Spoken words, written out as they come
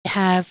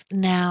have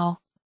now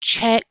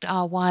checked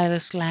our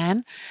wireless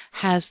LAN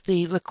has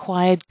the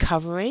required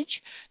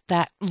coverage,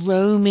 that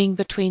roaming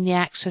between the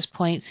access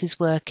points is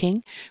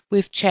working.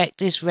 We've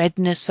checked its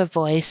readiness for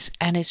voice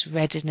and its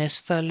readiness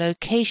for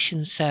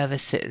location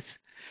services.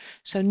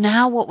 So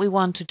now what we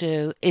want to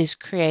do is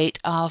create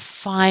our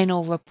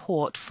final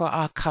report for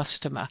our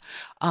customer,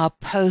 our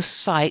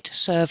post-site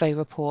survey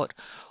report,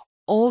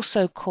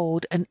 also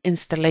called an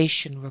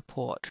installation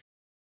report.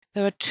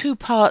 There are two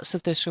parts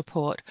of this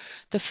report.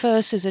 The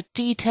first is a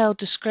detailed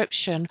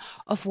description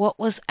of what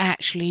was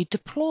actually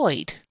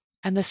deployed.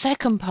 And the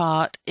second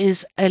part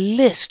is a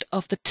list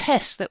of the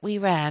tests that we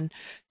ran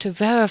to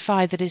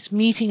verify that it's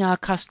meeting our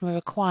customer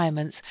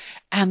requirements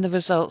and the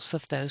results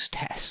of those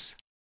tests.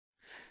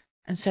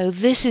 And so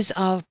this is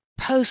our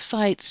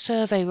post-site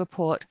survey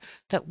report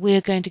that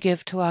we're going to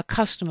give to our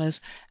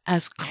customers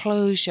as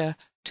closure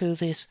to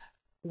this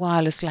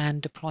wireless LAN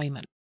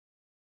deployment.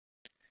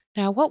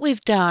 Now what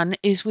we've done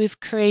is we've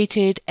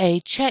created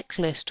a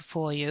checklist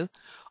for you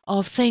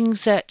of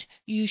things that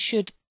you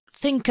should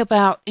think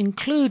about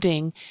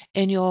including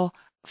in your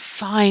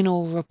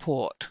final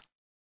report.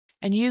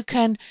 And you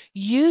can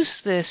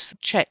use this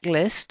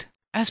checklist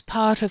as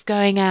part of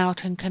going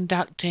out and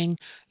conducting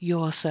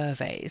your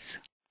surveys.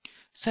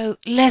 So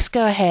let's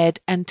go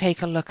ahead and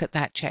take a look at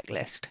that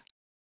checklist.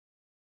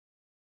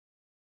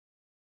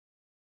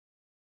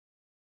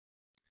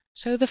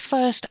 So the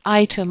first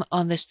item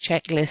on this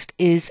checklist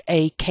is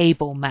a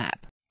cable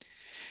map.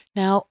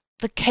 Now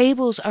the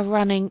cables are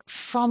running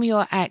from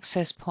your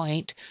access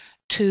point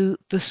to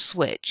the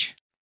switch,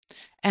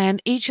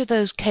 and each of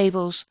those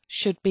cables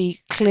should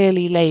be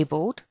clearly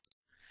labeled.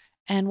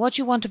 And what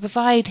you want to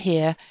provide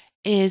here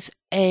is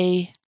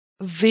a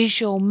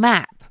visual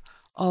map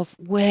of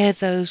where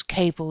those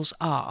cables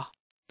are.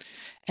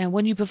 And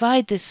when you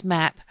provide this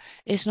map,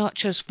 it's not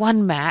just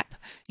one map.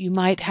 You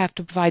might have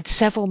to provide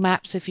several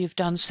maps if you've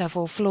done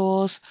several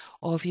floors,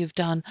 or if you've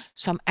done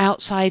some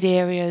outside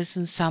areas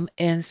and some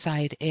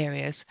inside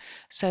areas.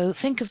 So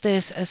think of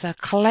this as a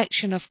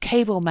collection of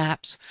cable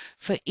maps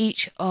for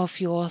each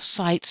of your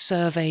site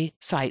survey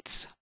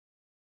sites.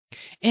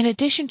 In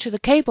addition to the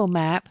cable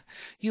map,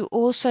 you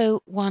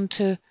also want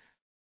to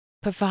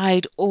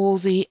provide all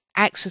the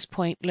access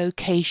point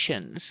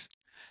locations.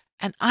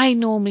 And I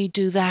normally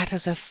do that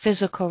as a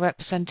physical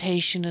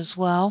representation as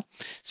well.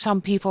 Some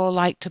people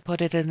like to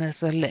put it in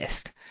as a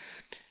list.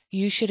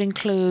 You should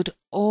include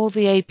all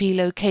the AP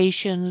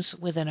locations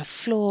within a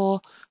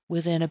floor,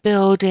 within a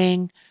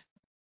building,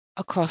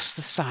 across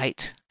the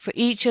site. For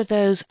each of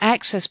those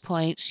access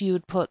points, you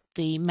would put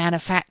the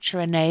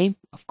manufacturer name,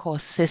 of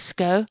course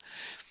Cisco,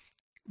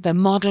 the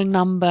model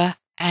number,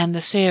 and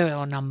the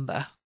serial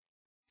number.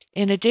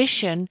 In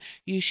addition,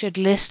 you should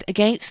list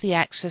against the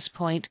access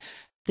point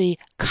the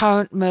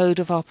current mode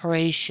of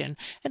operation.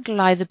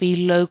 It'll either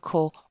be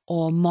local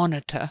or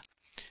monitor.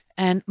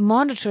 And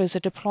monitor is a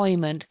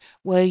deployment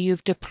where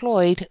you've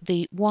deployed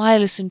the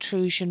wireless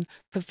intrusion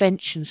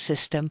prevention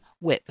system,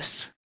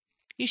 WLAN.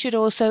 You should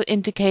also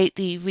indicate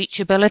the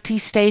reachability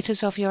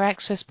status of your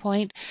access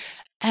point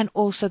and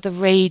also the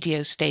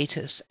radio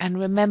status. And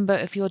remember,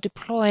 if you're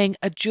deploying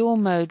a dual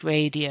mode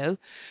radio,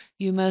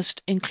 you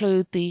must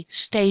include the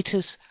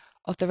status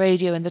of the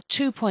radio in the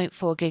 2.4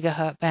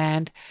 gigahertz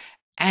band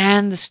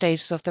and the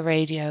status of the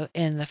radio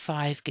in the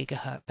 5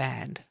 gigahertz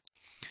band.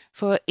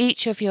 For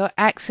each of your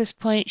access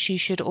points, you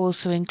should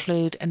also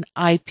include an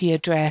IP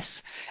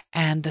address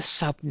and the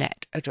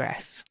subnet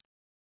address.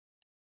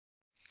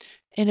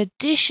 In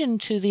addition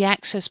to the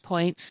access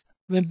points,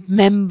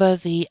 remember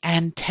the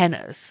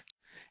antennas.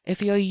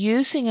 If you're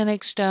using an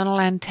external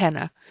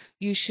antenna,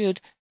 you should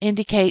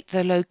indicate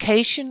the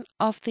location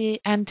of the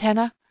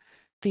antenna,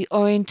 the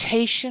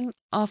orientation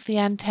of the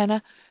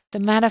antenna, the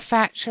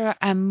manufacturer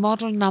and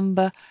model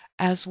number,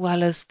 as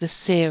well as the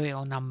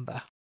serial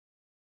number.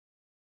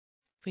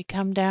 If we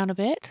come down a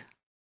bit,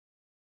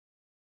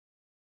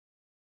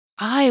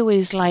 I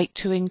always like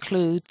to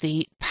include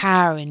the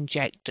power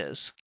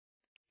injectors.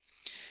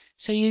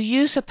 So you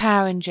use a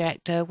power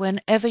injector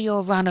whenever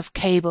your run of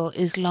cable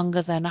is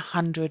longer than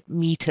 100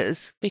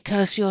 meters,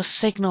 because your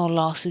signal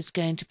loss is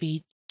going to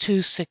be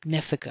too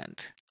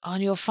significant. On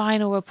your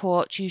final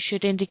report, you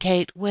should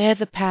indicate where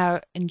the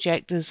power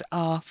injectors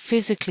are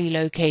physically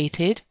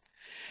located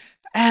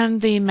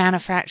and the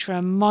manufacturer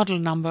and model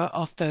number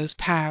of those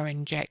power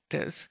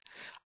injectors.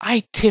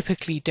 I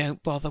typically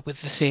don't bother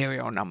with the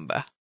serial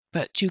number,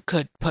 but you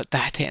could put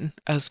that in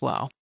as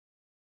well.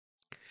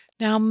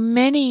 Now,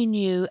 many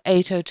new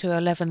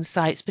 802.11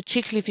 sites,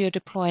 particularly if you're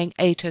deploying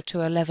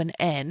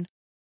 802.11n,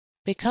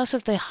 because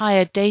of the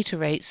higher data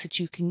rates that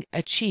you can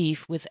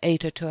achieve with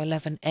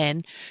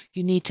 802.11n,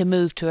 you need to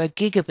move to a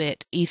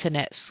gigabit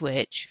Ethernet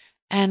switch.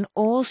 And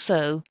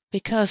also,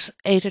 because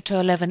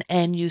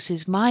 802.11n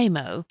uses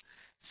MIMO,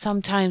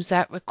 sometimes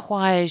that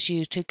requires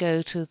you to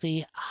go to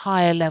the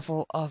higher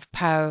level of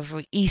power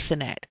over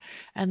Ethernet.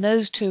 And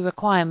those two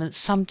requirements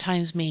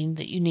sometimes mean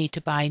that you need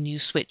to buy new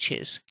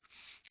switches.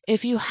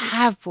 If you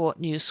have bought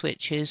new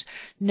switches,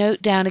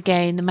 note down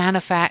again the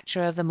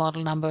manufacturer, the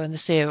model number, and the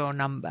serial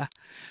number.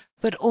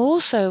 but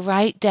also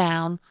write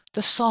down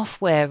the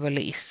software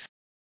release.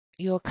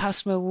 Your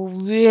customer will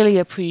really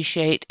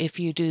appreciate if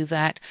you do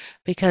that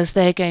because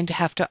they're going to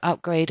have to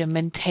upgrade and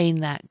maintain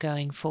that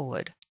going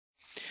forward.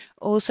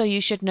 Also, you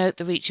should note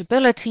the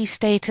reachability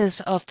status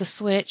of the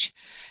switch,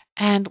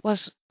 and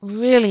what's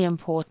really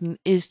important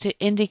is to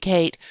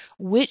indicate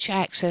which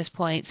access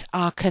points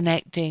are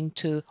connecting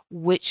to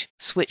which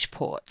switch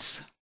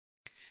ports.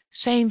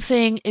 Same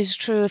thing is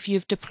true if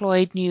you've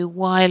deployed new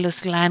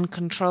wireless LAN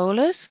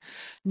controllers.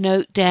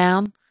 Note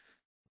down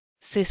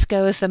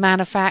Cisco as the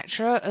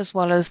manufacturer, as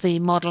well as the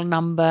model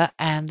number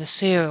and the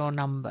serial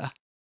number.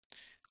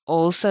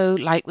 Also,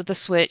 like with the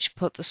switch,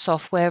 put the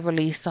software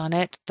release on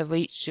it, the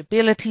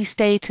reachability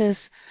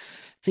status,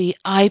 the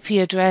IP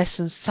address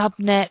and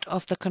subnet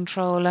of the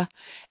controller,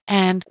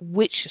 and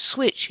which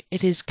switch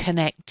it is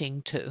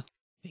connecting to.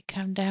 We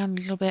come down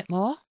a little bit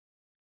more.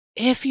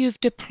 If you've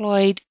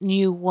deployed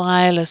new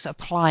wireless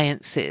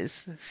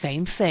appliances,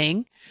 same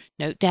thing.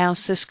 Note down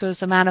Cisco as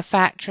the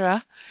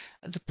manufacturer,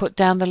 put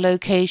down the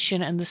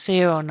location and the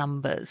serial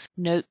numbers.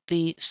 Note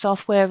the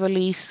software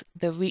release,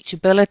 the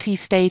reachability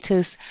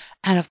status,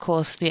 and of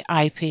course the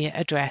IP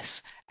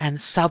address and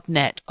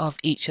subnet of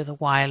each of the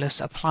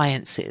wireless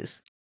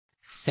appliances.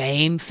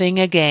 Same thing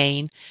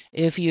again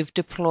if you've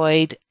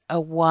deployed a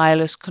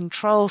wireless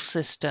control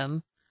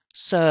system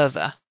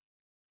server.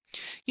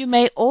 You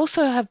may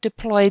also have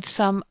deployed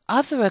some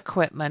other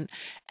equipment,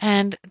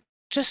 and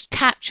just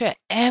capture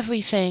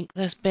everything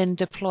that's been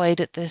deployed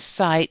at this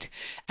site,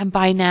 and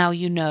by now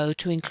you know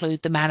to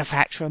include the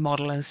manufacturer,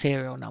 model and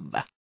serial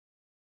number.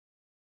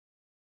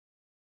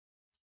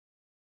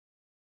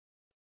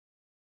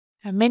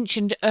 I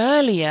mentioned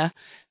earlier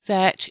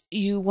that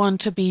you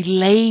want to be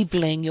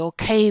labeling your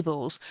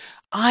cables.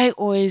 I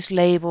always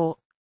label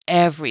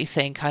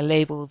everything. I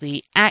label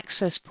the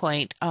access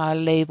point, I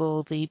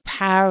label the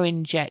power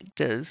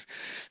injectors,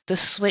 the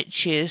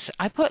switches.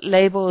 I put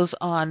labels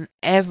on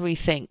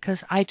everything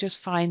because I just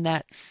find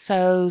that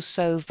so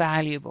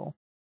valuable.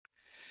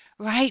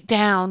 Write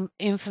down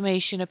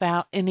information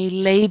about any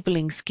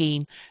labeling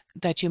scheme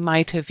that you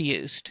might have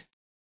used.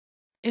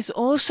 It's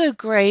also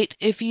great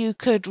if you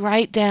could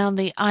write down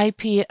the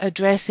IP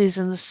addresses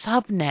and the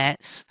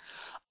subnets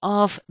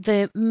of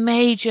the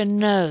major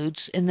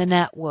nodes in the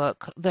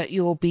network that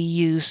you'll be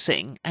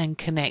using and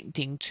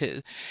connecting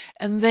to.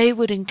 And they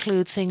would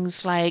include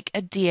things like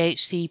a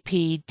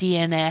DHCP,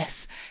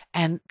 DNS,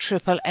 and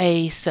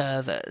AAA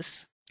servers.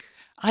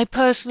 I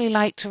personally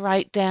like to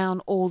write down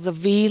all the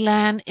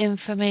VLAN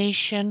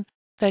information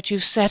that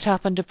you've set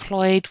up and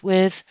deployed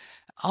with.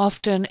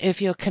 Often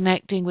if you're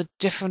connecting with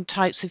different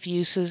types of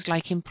users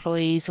like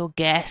employees or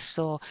guests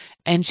or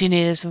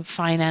engineers and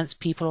finance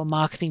people or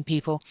marketing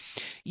people,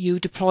 you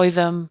deploy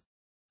them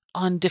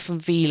on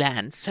different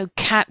VLANs. So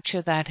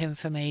capture that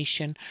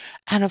information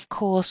and of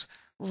course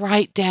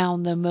write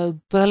down the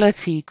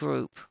mobility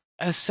group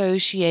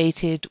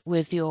associated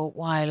with your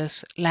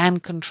wireless LAN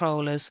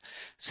controllers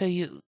so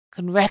you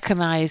can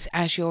recognize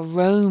as you're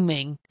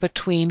roaming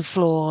between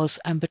floors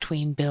and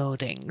between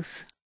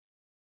buildings.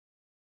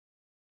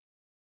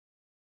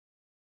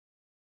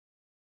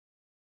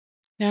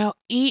 Now,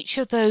 each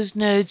of those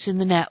nodes in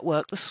the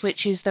network, the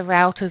switches, the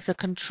routers, the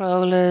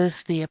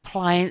controllers, the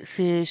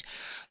appliances,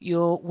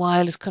 your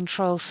wireless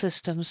control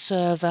system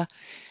server,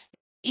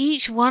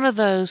 each one of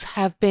those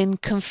have been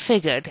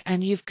configured,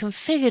 and you've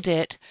configured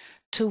it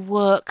to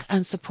work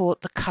and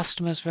support the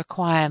customer's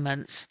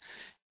requirements.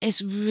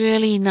 It's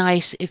really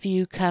nice if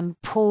you can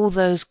pull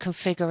those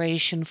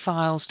configuration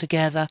files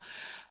together,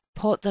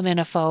 put them in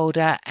a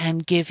folder,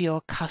 and give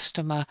your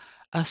customer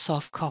a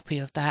soft copy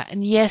of that.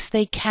 And yes,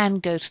 they can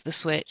go to the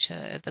switch,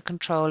 the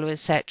controller,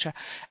 etc.,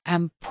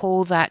 and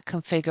pull that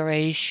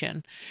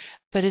configuration.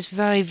 But it's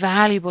very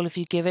valuable if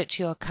you give it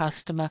to your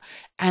customer,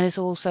 and it's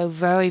also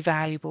very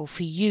valuable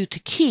for you to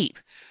keep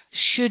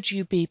should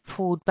you be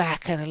pulled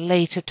back at a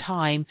later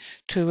time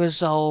to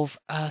resolve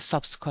a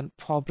subsequent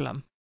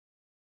problem.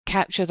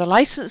 Capture the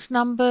license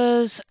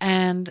numbers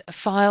and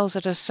files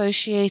that are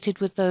associated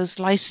with those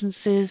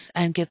licenses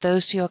and give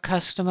those to your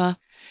customer.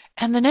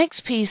 And the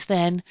next piece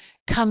then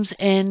comes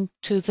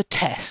into the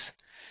test.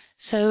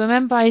 So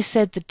remember I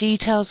said the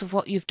details of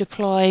what you've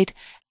deployed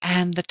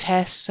and the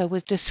test. So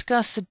we've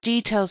discussed the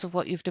details of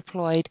what you've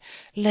deployed.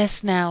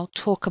 Let's now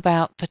talk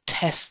about the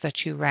tests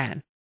that you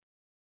ran.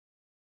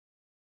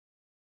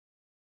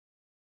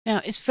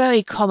 Now, it's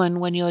very common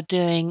when you're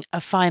doing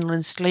a final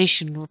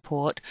installation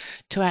report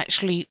to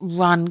actually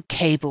run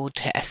cable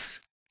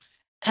tests.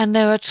 And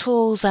there are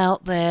tools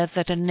out there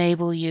that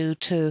enable you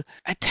to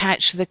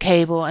attach the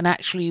cable and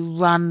actually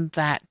run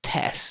that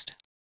test.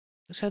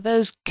 So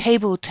those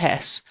cable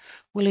tests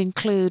will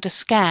include a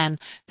scan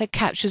that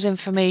captures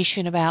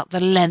information about the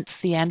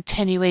length, the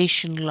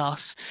attenuation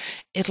loss.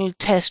 It'll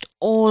test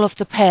all of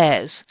the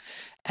pairs,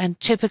 and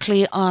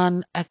typically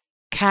on a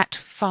Cat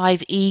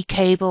 5e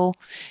cable,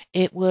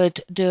 it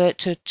would do it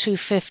to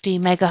 250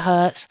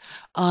 megahertz.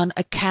 On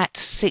a Cat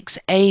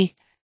 6a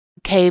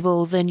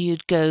cable, then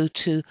you'd go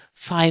to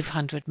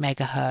 500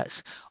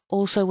 megahertz.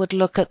 also would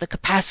look at the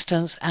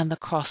capacitance and the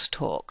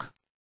crosstalk.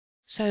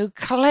 So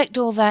collect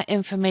all that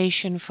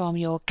information from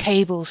your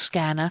cable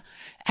scanner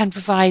and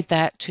provide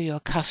that to your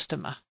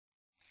customer.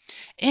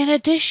 In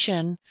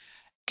addition,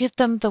 give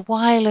them the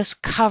wireless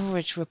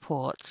coverage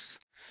reports.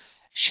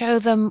 Show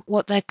them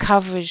what their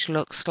coverage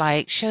looks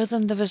like. Show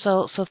them the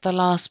results of the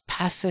last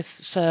passive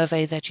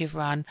survey that you've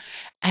run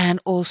and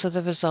also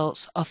the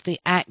results of the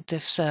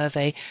active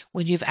survey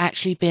when you've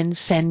actually been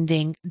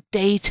sending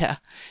data,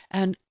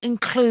 and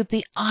include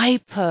the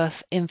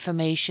iPerf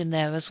information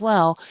there as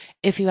well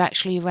if you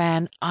actually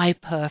ran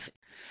iPerf.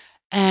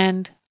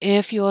 And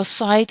if your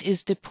site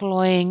is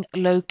deploying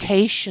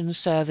location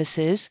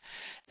services,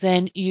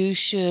 then you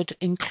should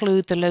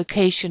include the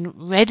location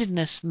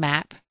readiness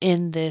map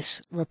in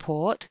this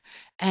report.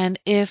 And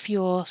if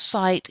your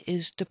site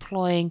is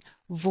deploying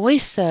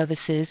voice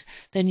services,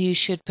 then you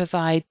should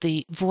provide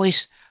the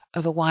voice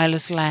over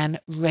wireless LAN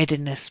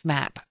readiness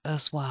map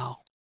as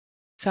well.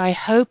 So I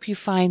hope you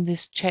find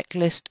this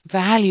checklist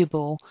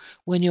valuable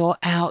when you're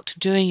out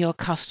doing your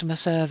customer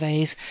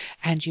surveys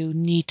and you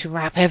need to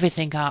wrap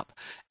everything up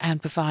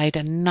and provide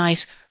a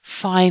nice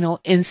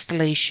final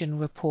installation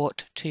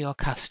report to your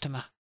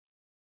customer.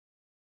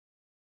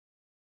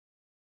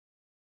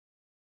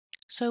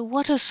 So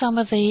what are some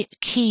of the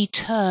key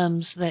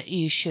terms that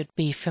you should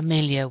be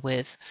familiar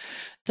with?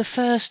 The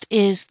first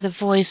is the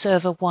Voice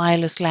over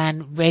Wireless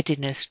LAN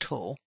Readiness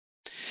tool.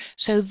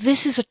 So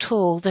this is a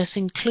tool that's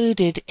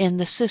included in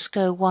the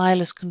Cisco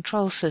wireless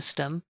control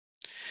system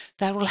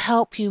that will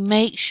help you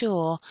make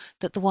sure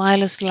that the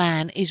wireless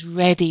LAN is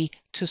ready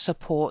to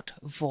support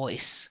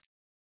voice.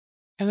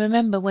 And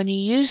remember, when you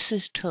use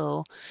this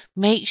tool,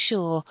 make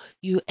sure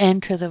you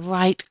enter the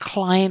right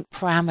client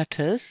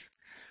parameters,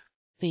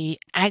 the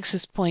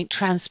access point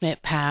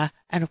transmit power,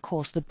 and of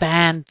course the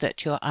band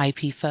that your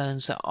IP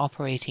phones are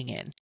operating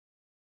in.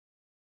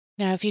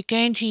 Now, if you're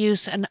going to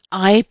use an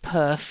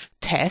iPerf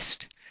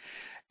test,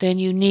 then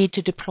you need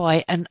to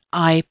deploy an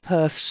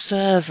iPerf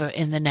server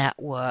in the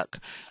network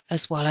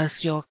as well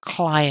as your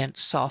client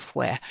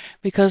software,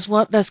 because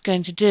what that's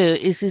going to do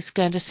is it's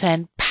going to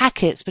send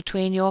packets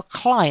between your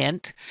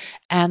client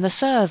and the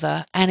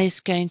server, and it's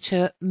going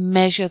to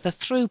measure the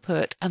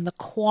throughput and the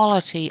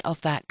quality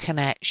of that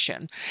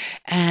connection,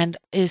 and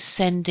is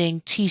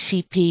sending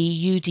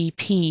TCP,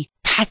 UDP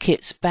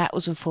packets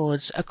backwards and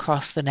forwards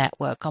across the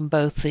network on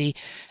both the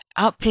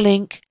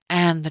uplink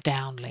and the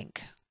downlink.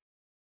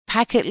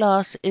 Packet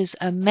loss is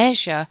a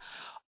measure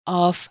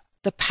of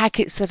the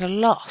packets that are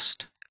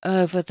lost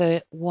over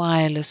the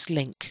wireless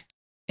link.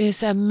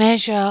 It's a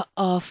measure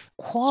of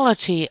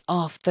quality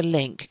of the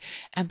link,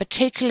 and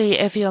particularly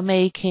if you're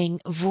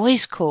making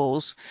voice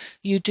calls,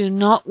 you do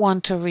not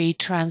want to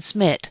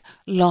retransmit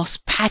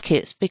lost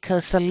packets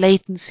because the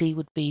latency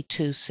would be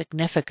too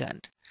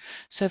significant.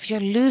 So if you're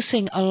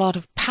losing a lot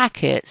of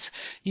packets,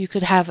 you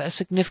could have a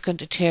significant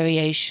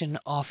deterioration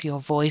of your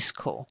voice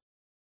call.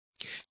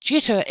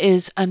 Jitter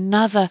is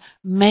another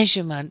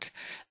measurement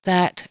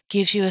that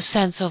gives you a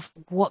sense of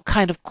what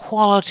kind of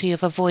quality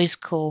of a voice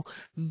call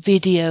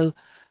video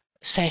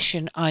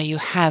session are you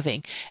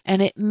having,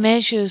 and it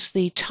measures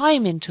the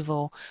time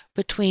interval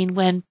between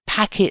when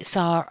packets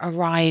are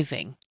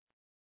arriving.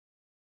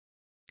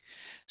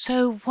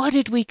 So what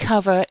did we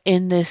cover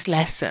in this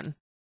lesson?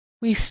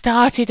 We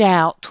started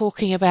out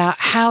talking about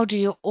how do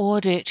you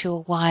audit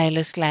your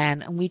wireless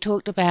LAN, and we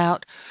talked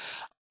about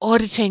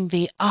auditing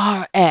the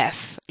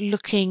RF,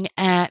 looking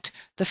at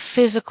the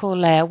physical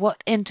layer.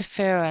 What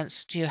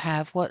interference do you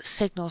have? What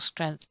signal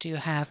strength do you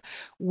have?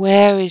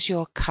 Where is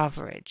your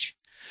coverage?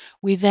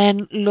 We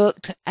then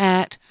looked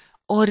at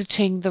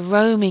auditing the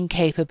roaming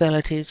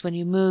capabilities when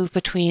you move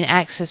between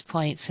access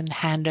points and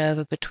hand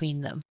over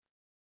between them.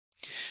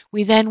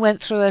 We then went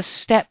through a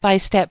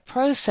step-by-step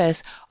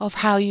process of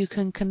how you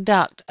can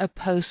conduct a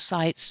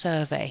post-site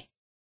survey.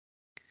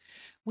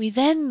 We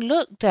then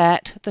looked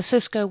at the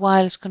Cisco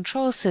wireless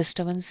control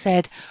system and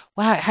said,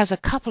 wow, it has a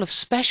couple of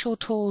special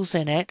tools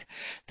in it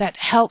that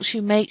helps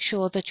you make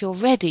sure that you're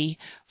ready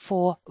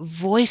for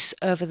voice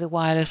over the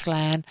wireless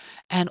LAN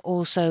and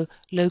also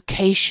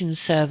location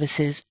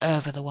services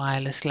over the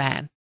wireless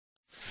LAN.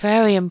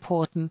 Very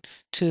important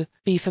to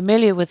be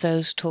familiar with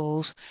those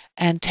tools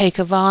and take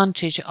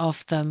advantage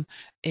of them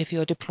if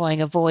you're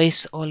deploying a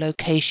voice or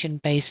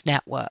location-based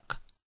network.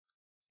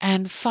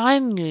 And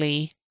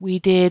finally, we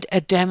did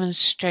a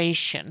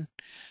demonstration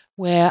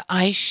where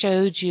I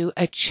showed you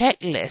a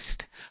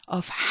checklist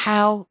of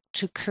how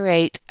to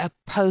create a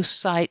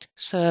post-site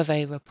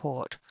survey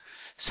report.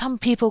 Some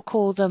people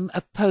call them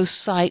a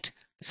post-site,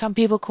 some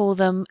people call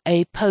them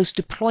a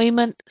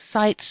post-deployment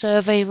site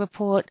survey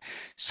report,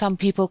 some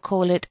people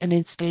call it an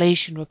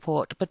installation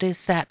report, but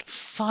it's that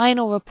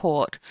final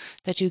report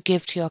that you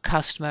give to your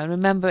customer. And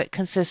remember, it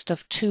consists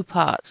of two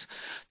parts.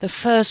 The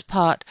first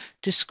part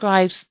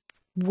describes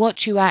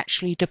what you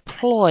actually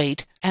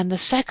deployed, and the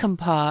second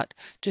part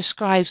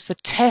describes the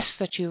tests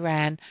that you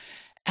ran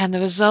and the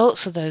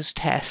results of those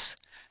tests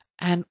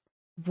and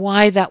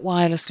why that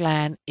wireless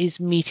LAN is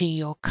meeting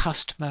your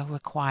customer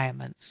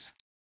requirements.